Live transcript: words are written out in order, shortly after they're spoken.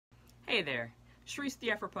Hey there, Sharice the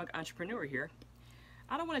Afropunk Entrepreneur here.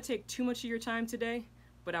 I don't want to take too much of your time today,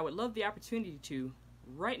 but I would love the opportunity to,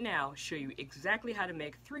 right now, show you exactly how to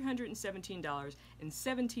make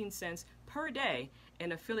 $317.17 per day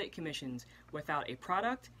in affiliate commissions without a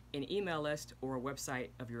product, an email list, or a website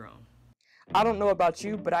of your own. I don't know about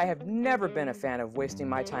you, but I have never been a fan of wasting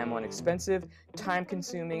my time on expensive,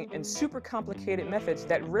 time-consuming, and super complicated methods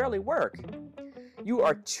that rarely work. You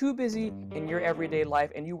are too busy in your everyday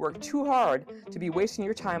life and you work too hard to be wasting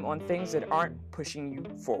your time on things that aren't pushing you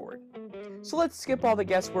forward. So let's skip all the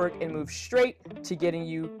guesswork and move straight to getting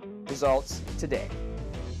you results today.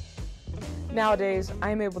 Nowadays,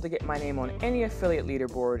 I am able to get my name on any affiliate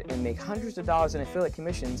leaderboard and make hundreds of dollars in affiliate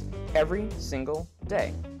commissions every single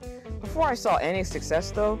day. Before I saw any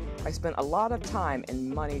success though, I spent a lot of time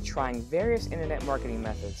and money trying various internet marketing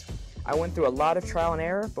methods. I went through a lot of trial and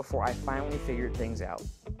error before I finally figured things out.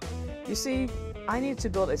 You see, I needed to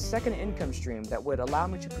build a second income stream that would allow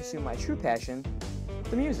me to pursue my true passion,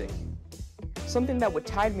 the music. Something that would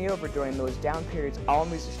tide me over during those down periods all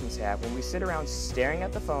musicians have when we sit around staring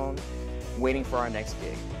at the phone, waiting for our next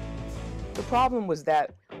gig. The problem was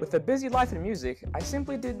that with a busy life in music, I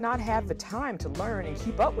simply did not have the time to learn and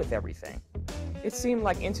keep up with everything. It seemed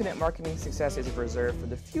like internet marketing success is reserved for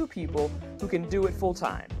the few people who can do it full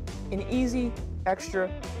time. An easy, extra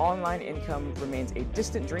online income remains a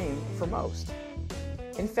distant dream for most.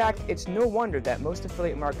 In fact, it's no wonder that most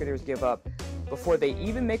affiliate marketers give up before they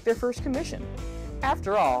even make their first commission.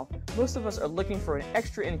 After all, most of us are looking for an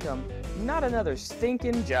extra income, not another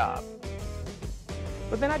stinking job.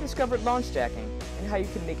 But then I discovered launch stacking and how you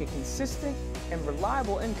can make a consistent and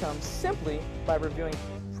reliable income simply by reviewing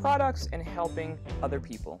products and helping other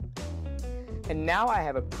people. And now I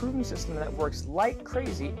have a proven system that works like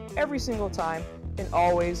crazy every single time and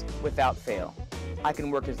always without fail. I can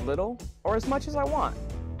work as little or as much as I want.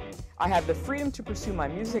 I have the freedom to pursue my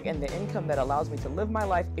music and the income that allows me to live my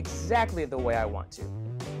life exactly the way I want to.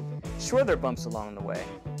 Sure, there are bumps along the way.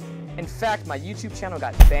 In fact, my YouTube channel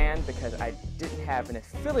got banned because I didn't have an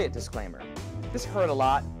affiliate disclaimer. This hurt a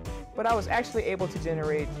lot, but I was actually able to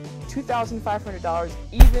generate $2,500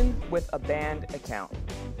 even with a banned account.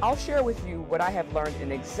 I'll share with you what I have learned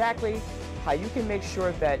and exactly how you can make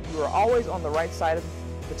sure that you are always on the right side of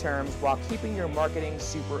the terms while keeping your marketing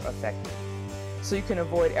super effective. So you can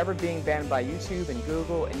avoid ever being banned by YouTube and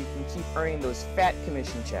Google, and you can keep earning those fat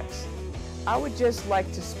commission checks. I would just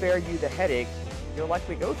like to spare you the headache you'll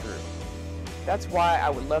likely go through. That's why I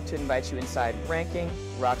would love to invite you inside Ranking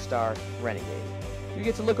Rockstar Renegade. You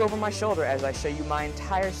get to look over my shoulder as I show you my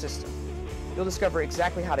entire system. You'll discover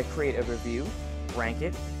exactly how to create a review, rank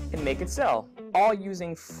it, and make it sell, all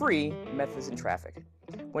using free methods and traffic.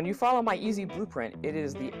 When you follow my easy blueprint, it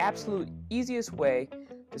is the absolute easiest way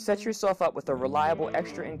to set yourself up with a reliable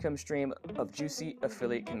extra income stream of juicy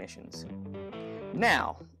affiliate commissions.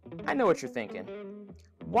 Now, I know what you're thinking.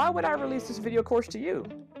 Why would I release this video course to you?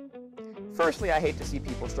 Firstly, I hate to see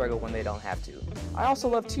people struggle when they don't have to. I also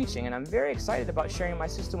love teaching, and I'm very excited about sharing my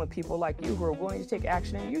system with people like you who are willing to take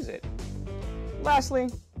action and use it. Lastly,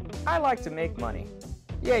 I like to make money.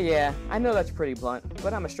 Yeah, I know that's pretty blunt,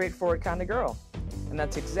 but I'm a straightforward kind of girl. And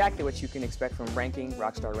that's exactly what you can expect from Ranking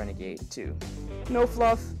Rockstar Renegade 2. No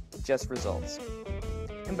fluff, just results.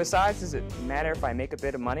 And besides, does it matter if I make a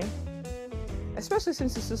bit of money? Especially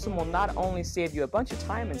since the system will not only save you a bunch of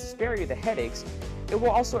time and spare you the headaches, it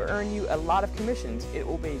will also earn you a lot of commissions. It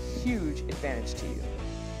will be a huge advantage to you.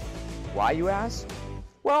 Why, you ask?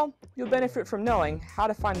 Well, you'll benefit from knowing how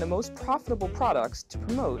to find the most profitable products to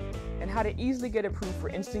promote and how to easily get approved for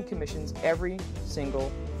instant commissions every single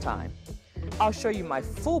time. I'll show you my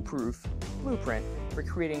foolproof blueprint for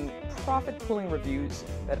creating profit-pulling reviews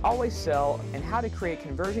that always sell and how to create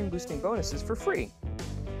conversion-boosting bonuses for free.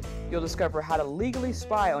 You'll discover how to legally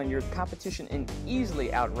spy on your competition and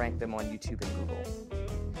easily outrank them on YouTube and Google.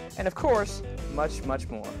 And of course, much, much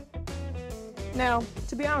more. Now,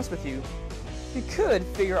 to be honest with you, you could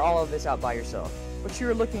figure all of this out by yourself, but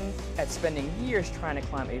you're looking at spending years trying to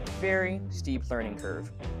climb a very steep learning curve.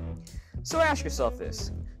 So ask yourself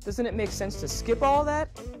this: doesn't it make sense to skip all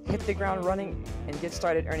that, hit the ground running, and get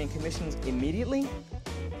started earning commissions immediately?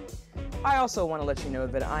 I also want to let you know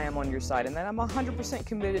that I am on your side and that I'm 100%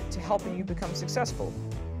 committed to helping you become successful.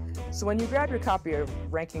 So when you grab your copy of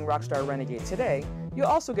Ranking Rockstar Renegade today, you'll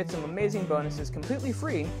also get some amazing bonuses completely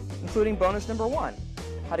free, including bonus number 1,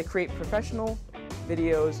 how to create professional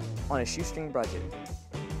videos on a shoestring budget.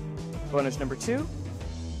 Bonus number 2,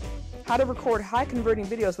 how to record high-converting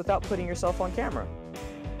videos without putting yourself on camera.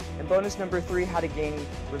 And bonus number 3, how to gain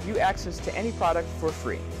review access to any product for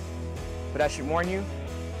free. But I should warn you,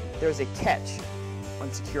 there's a catch.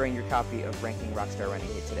 on securing your copy of Ranking Rockstar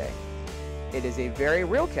Renegade today. It is a very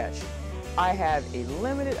real catch. I have a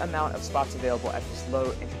limited amount of spots available at this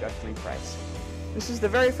low introductory price. This is the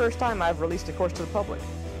very first time I've released a course to the public.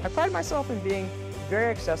 I pride myself in being very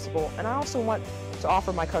accessible, and I also want to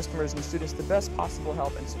offer my customers and students the best possible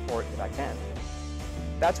help and support that I can.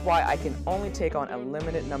 That's why I can only take on a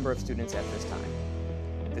limited number of students at this time.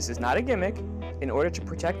 This is not a gimmick. In order to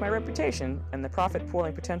protect my reputation and the profit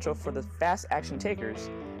pooling potential for the fast action takers,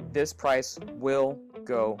 this price will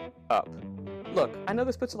go up. Look, I know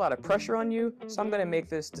this puts a lot of pressure on you, so I'm going to make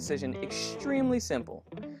this decision extremely simple.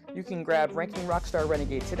 You can grab Ranking Rockstar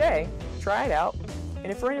Renegade today, try it out,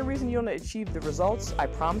 and if for any reason you don't achieve the results I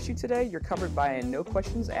promise you today, you're covered by a no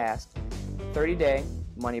questions asked, 30-day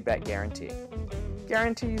money-back guarantee.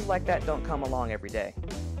 Guarantees like that don't come along every day.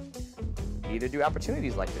 Neither do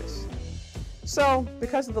opportunities like this. So,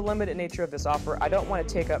 because of the limited nature of this offer, I don't want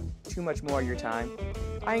to take up too much more of your time.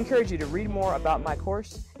 I encourage you to read more about my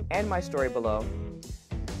course and my story below.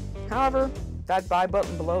 However, that buy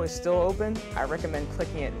button below is still open. I recommend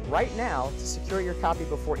clicking it right now to secure your copy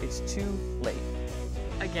before it's too late.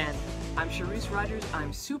 Again, I'm Sharice Rogers.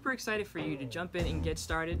 I'm super excited for you to jump in and get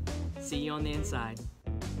started. See you on the inside.